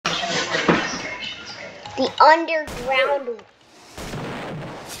The underground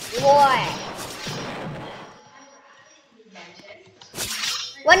war.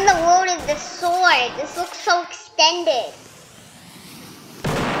 What in the world is this sword? This looks so extended.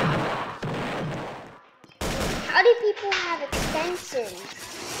 How do people have extensions?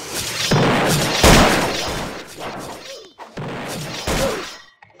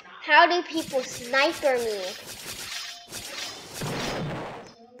 How do people sniper me?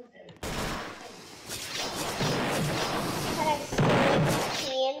 Can I switch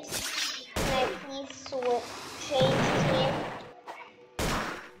teams? Can I please change teams?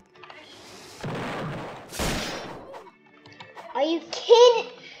 Are you kidding?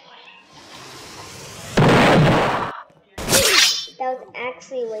 That was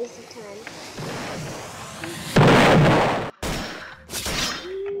actually a waste of time.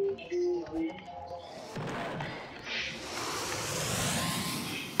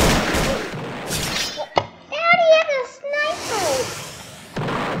 How do you have a sniper?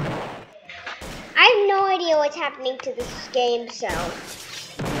 I have no idea what's happening to this game, so.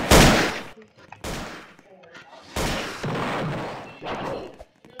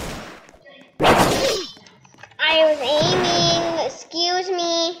 I was aiming. Excuse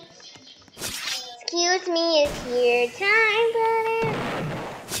me. Excuse me, it's your time, brother.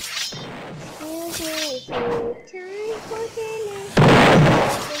 Excuse me, it's your time for dinner.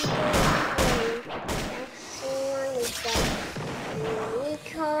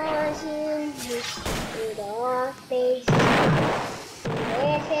 Because you missed it off, face.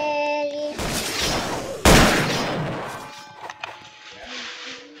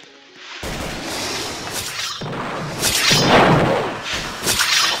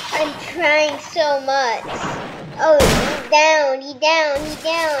 I'm trying so much. Oh, he's down, he's down, he's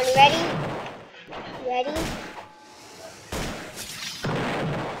down. Ready? Ready?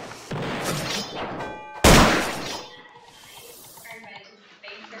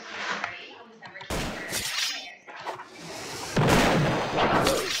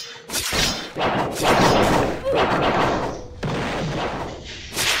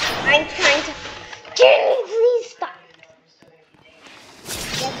 I'm trying to. Jeremy, please stop.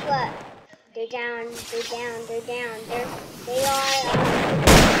 Guess what? They're down, they're down, they're down. They are.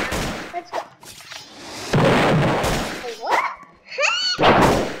 Let's go. What? Huh?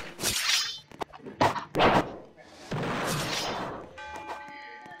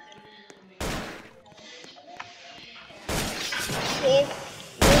 Give me.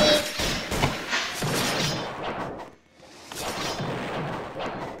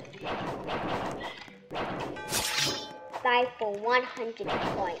 Buy for 100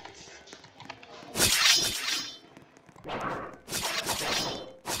 points.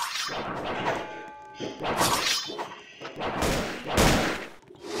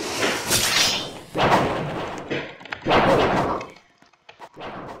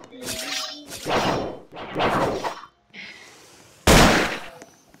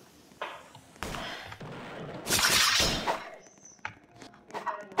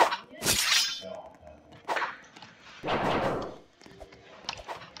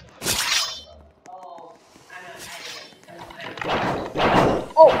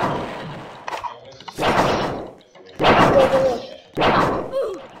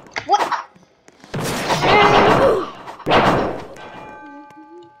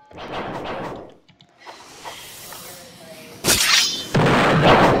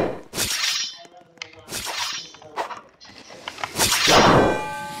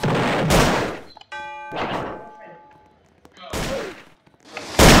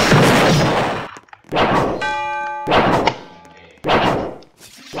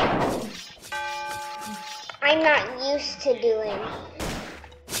 I'm not used to doing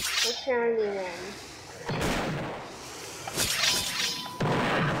the soundy one.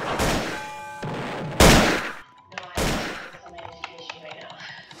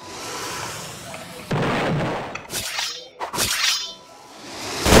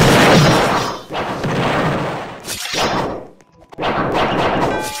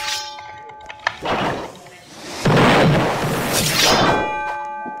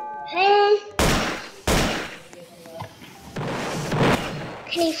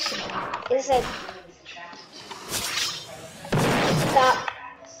 It's like stop.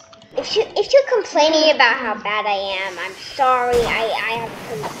 If you're complaining about how bad I am, I'm sorry. I have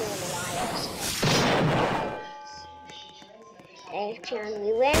a and if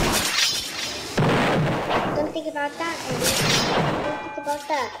you win, don't think about that. Don't think about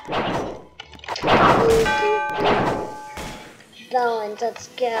that. Bones, let's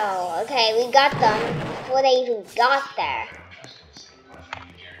go. Okay, we got them before they even got there.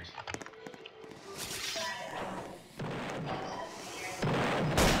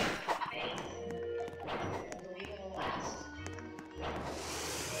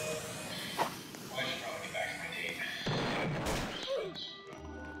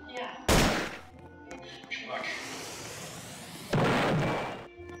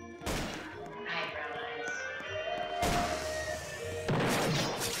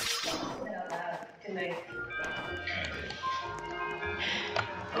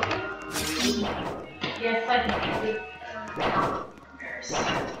 Yes, I do.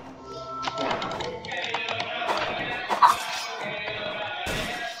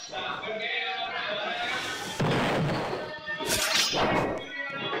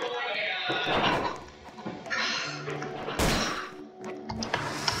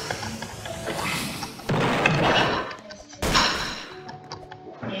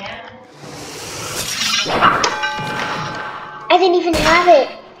 I didn't even have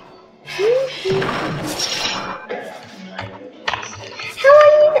it. How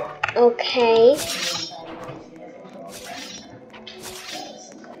are you? Okay.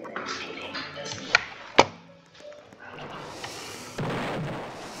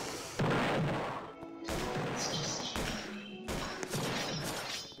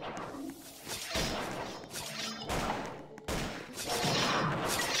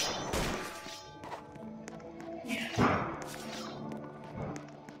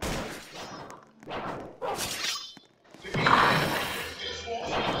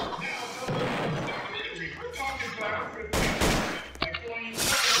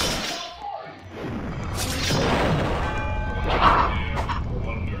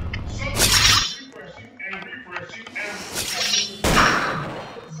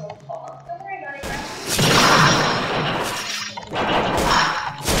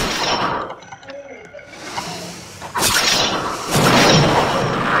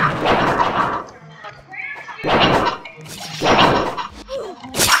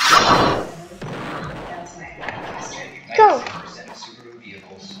 Go.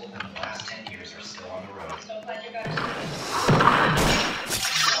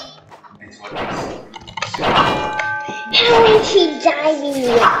 How is he diving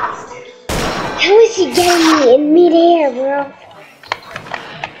me? How is he getting me in midair, bro?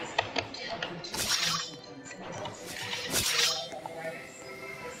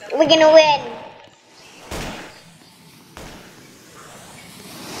 We're gonna win.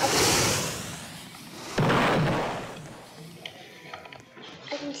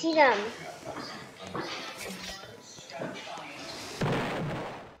 I can see them.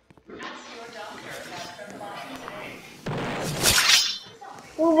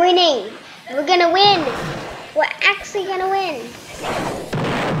 We're winning. We're gonna win. We're actually gonna win.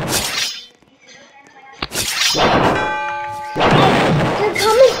 They're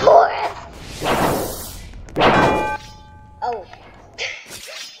coming for us. Oh.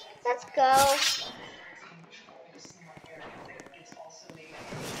 Let's go.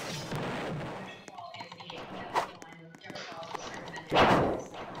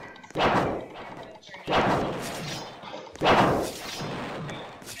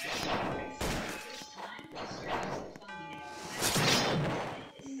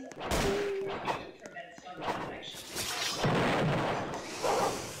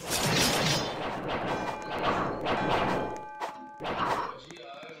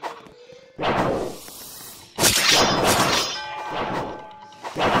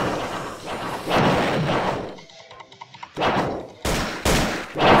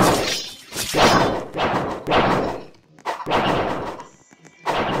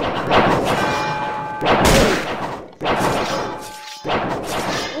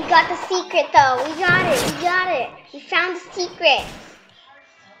 We got the secret though. We got it. We got it. We found the secret.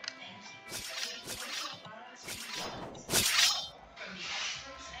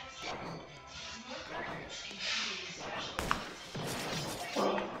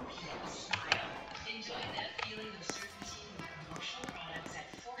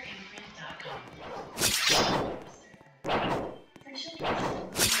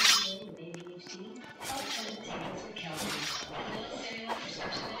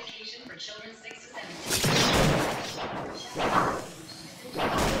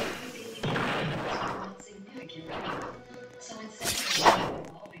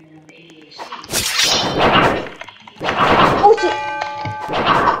 Oh shit!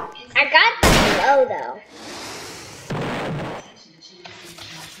 I got the blow though.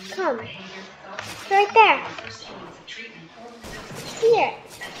 Come. It's right there. See it.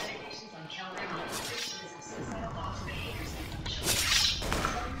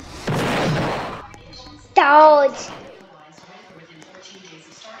 Dodge.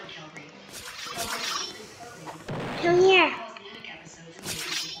 Come here.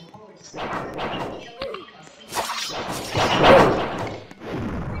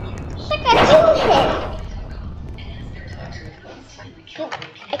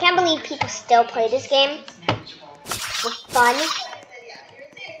 I can't believe people still play this game. It's fun.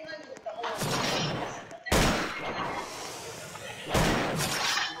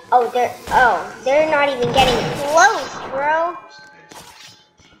 Oh, they're not even getting close, bro.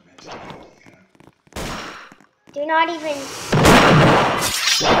 They're not even.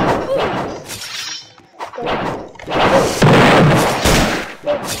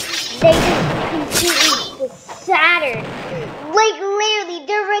 They just completely shattered. Like literally,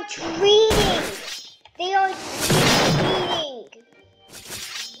 they're retreating. They are retreating.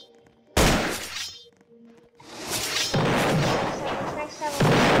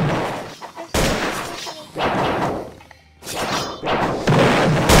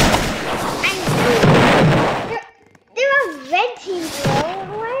 They're on red team, bro.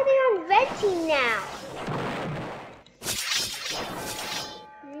 Why are they on red team now?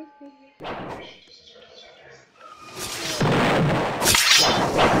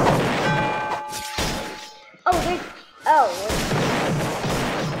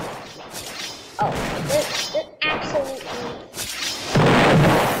 They're absolutely.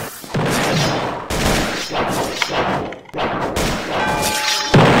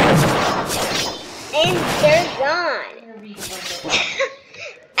 And they're gone.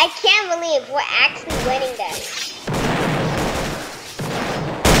 I can't believe we're actually winning this.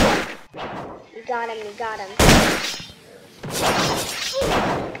 You got him, you got him.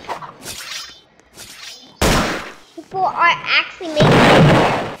 People are actually making it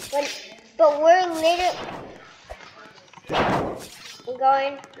here. But we're literally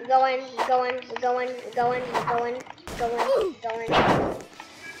going.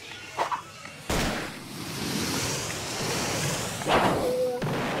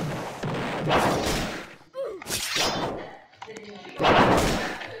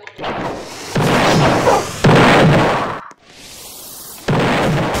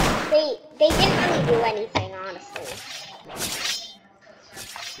 They didn't really do anything, honestly.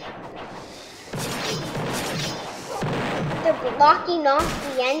 They're blocking off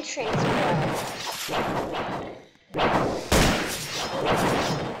the entrance,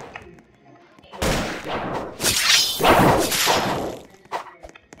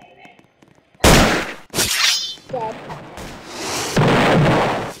 Dead.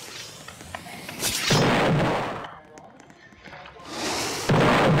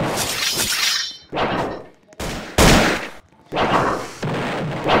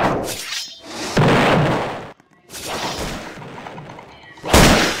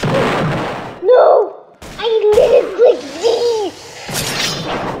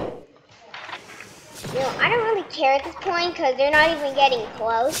 At this point because they're not even getting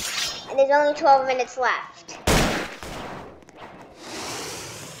close and there's only 12 minutes left.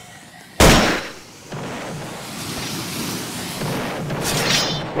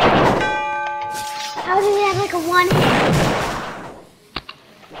 How do they have like a one hit?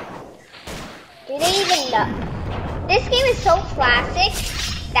 Do they even know? This game is so classic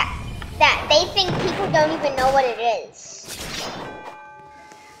that they think people don't even know what it is.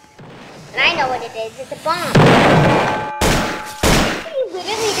 And I know what it is. It's a bomb. Are you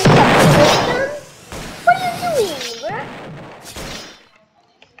literally just avoiding them? What are you doing, bro?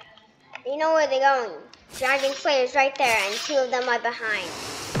 You know where they're going. Dragon Slayer's right there, and 2 of them are behind.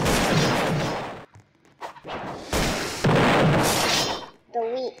 The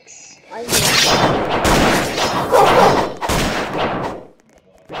weaks are here.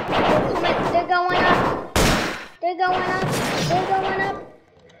 They're going up. They're going up. They're going up.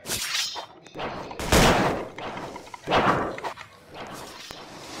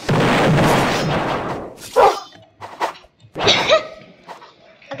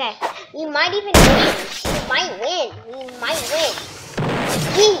 Okay, we might even win. We might win. We might win.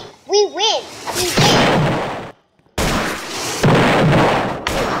 We win. We win.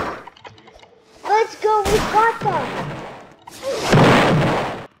 Let's go. We got them.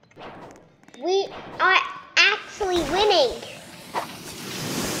 We are actually winning.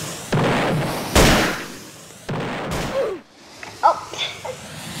 Oh,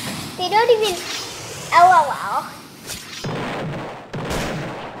 they don't even LOL.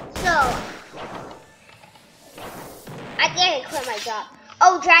 So, I think I can quit my job.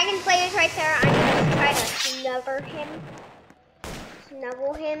 Oh, Dragon Slayer's right there. I'm gonna try to snuggle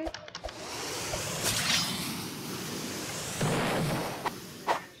him.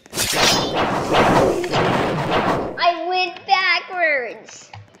 I went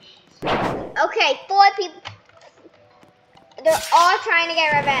backwards. Okay, 4 people. They're all trying to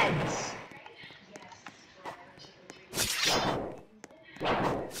get revenge.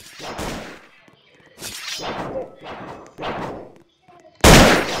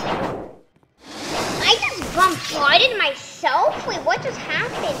 I just bombarded myself? Wait, what just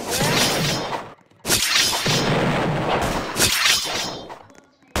happened, bro?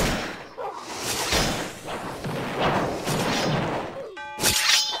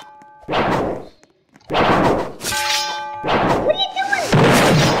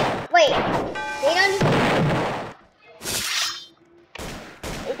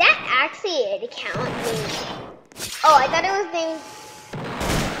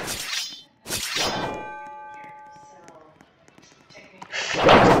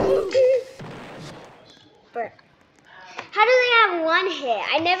 But how do they have one hit?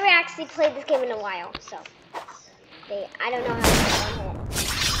 I never actually played this game in a while, so I don't know how to have one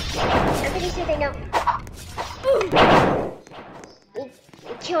hit. I'm pretty sure they know.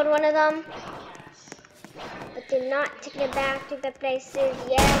 We killed one of them, but they're not taking it back to the places.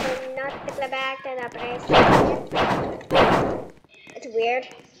 Yeah, they're not taking it back to the places. It's weird.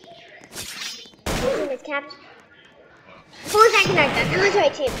 This team is captured. Who was that connected? That was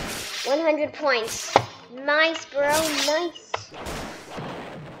right team. 100 points. Nice, bro. Nice.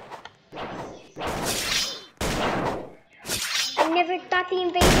 I never thought the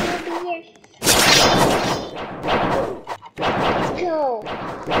invasion would be here. Let's go.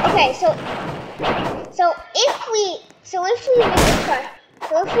 Okay, so if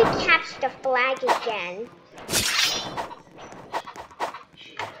we capture the flag again.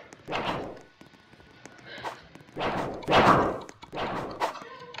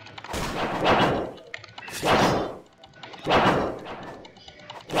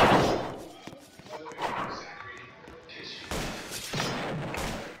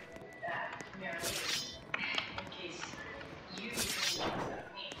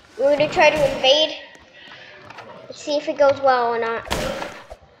 We're gonna try to invade. Let's see if it goes well or not.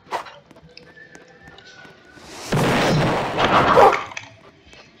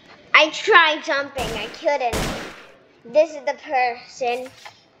 I tried jumping, I couldn't. This is the person,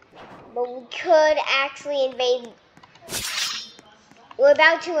 but we could actually invade. We're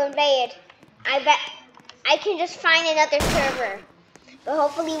about to invade. I bet I can just find another server, but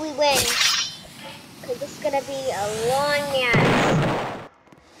hopefully we win. Cause this is gonna be a long ass.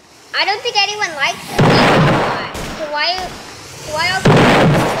 I don't think anyone likes this game a lot. So why are people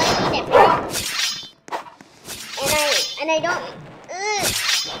playing it, bro? And I don't.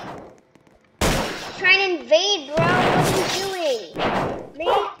 Trying to invade, bro. What are you doing, man?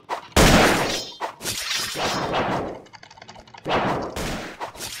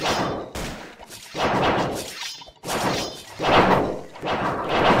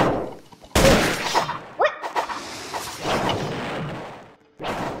 What?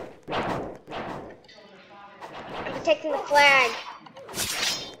 I'm protecting the flag.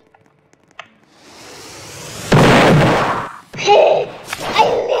 I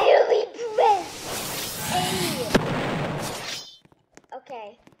literally pressed A. Okay.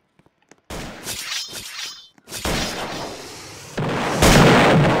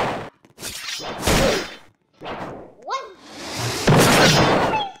 What?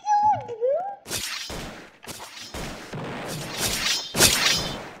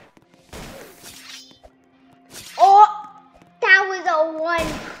 Oh, that was a one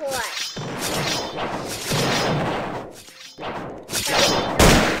clutch.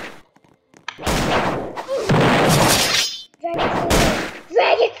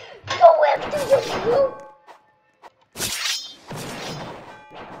 Dragon, go after the rope.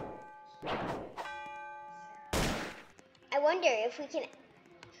 I wonder if we can.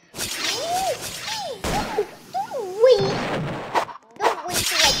 Don't wait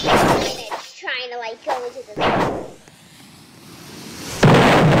for like 2 minutes trying to like go into the zone.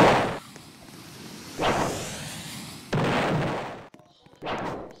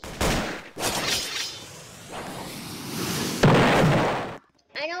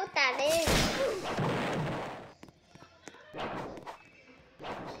 I know what that is.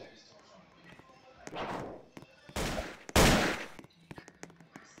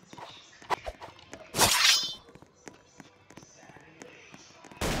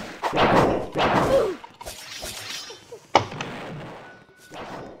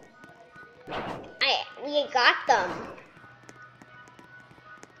 We got them.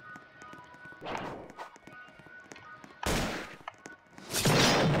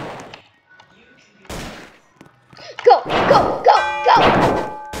 Go, go, go, go!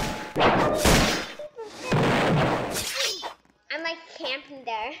 I'm like camping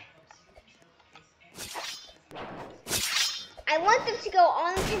there. I want them to go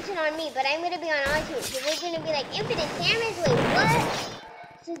all attention on me, but I'm gonna be on our team. So they're gonna be like infinite damage. Wait, what?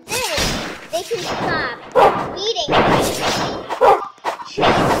 So then they can stop beating my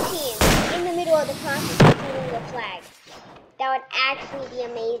team in the middle of the process of holding the flag. That would actually be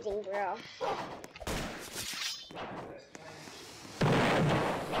amazing, bro.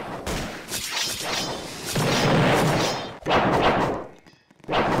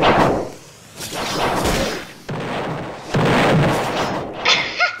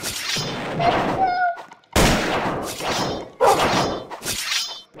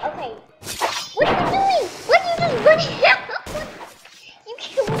 Okay. What are you doing? What are you doing? You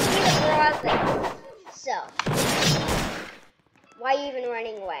can't believe it, bro. So, Why are you even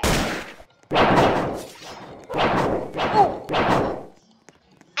running away? Oh!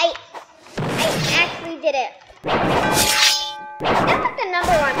 I actually did it. That's like the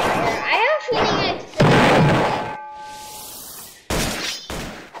number one player. I have a feeling it's the number one player.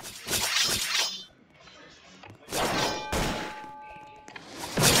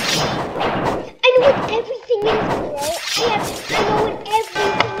 I know what everything is, bro. I know what everything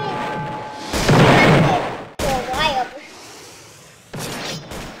is. For a while.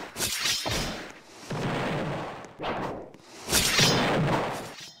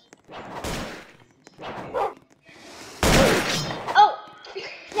 Oh,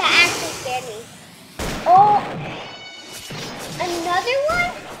 that actually scared me. Oh, another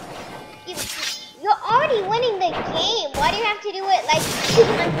one? You're already winning the game. Why do you have to do it like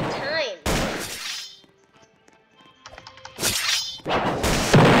 200 times?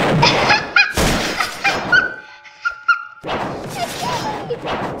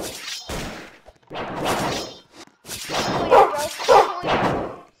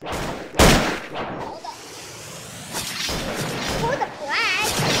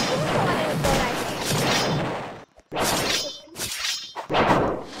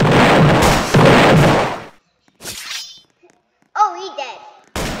 Oh, he dead.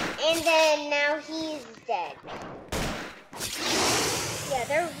 And then now he's dead. Yeah,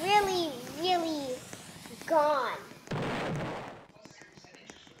 they're really, really gone.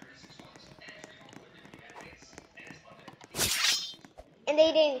 And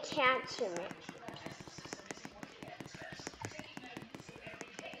they didn't catch him.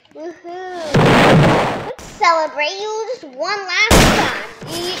 Woohoo! Let's celebrate. You just won last time.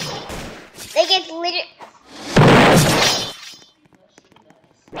 They get literally...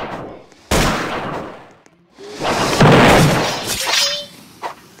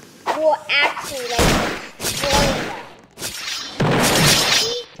 Will actually like destroy them.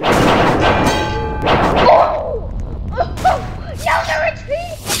 Oh! Now they're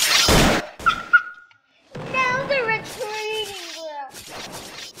retreating! Now they're retreating, bro.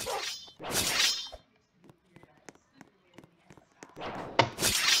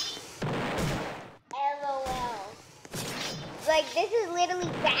 LOL. Like, this is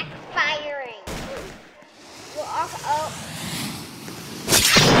literally backfiring. We're off. Oh.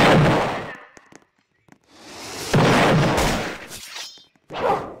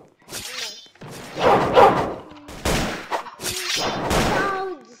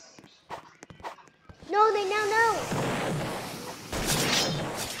 No, they now know.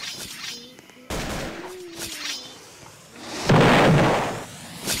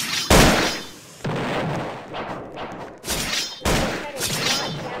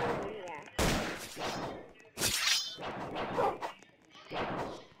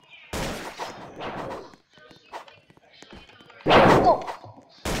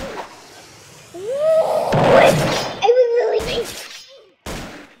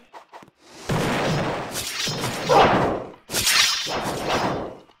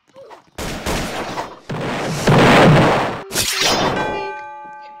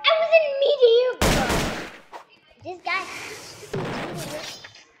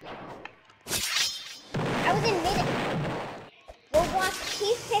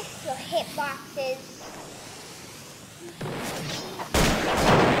 Hitboxes.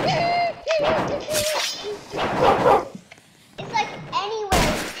 It's like anywhere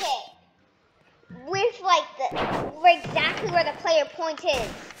to hit. With like exactly where the player point is.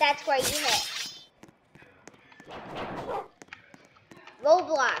 That's where you hit.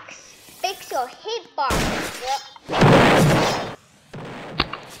 Roblox. Fix your hitbox. Yep.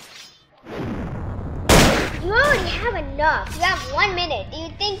 You already have enough. You have 1 minute. Do you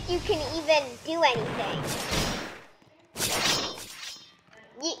think you can even do anything?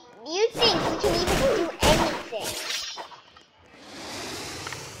 You think you can even do anything?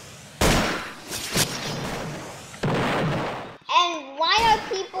 And why are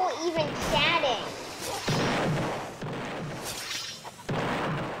people even chatting?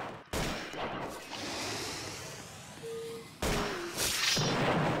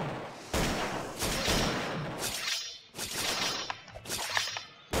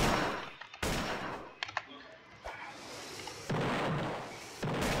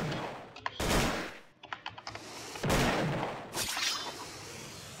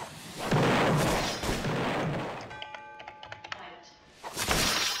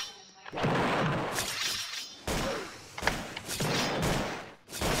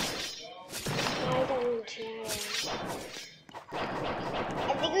 I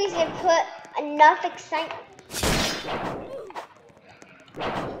think we should put enough excitement.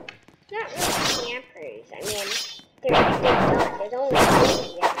 Not really campers. I mean, they're done. there's only one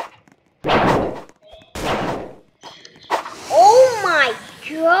here. Oh my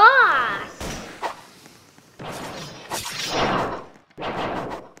gosh!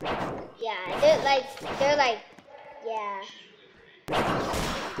 Yeah, they're like, yeah.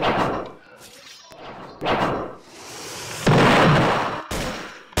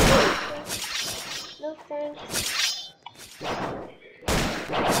 No thanks.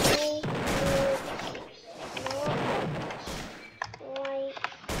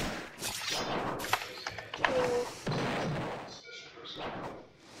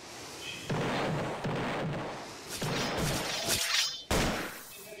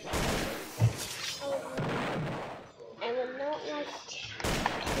 I would not like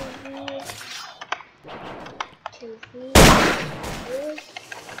to read this.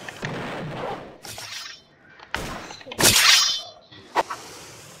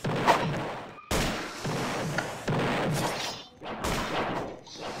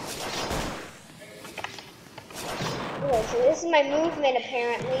 Okay, so this is my movement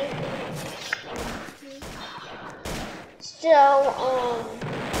apparently. So,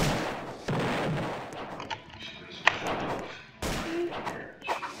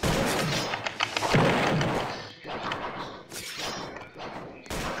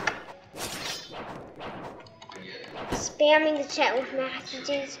 spamming the chat with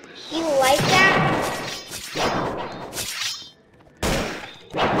messages. You like that?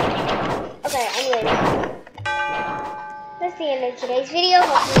 Okay, anyways. That's the end of today's video.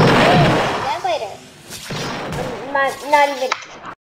 Hopefully you enjoyed it. See you guys later. Not even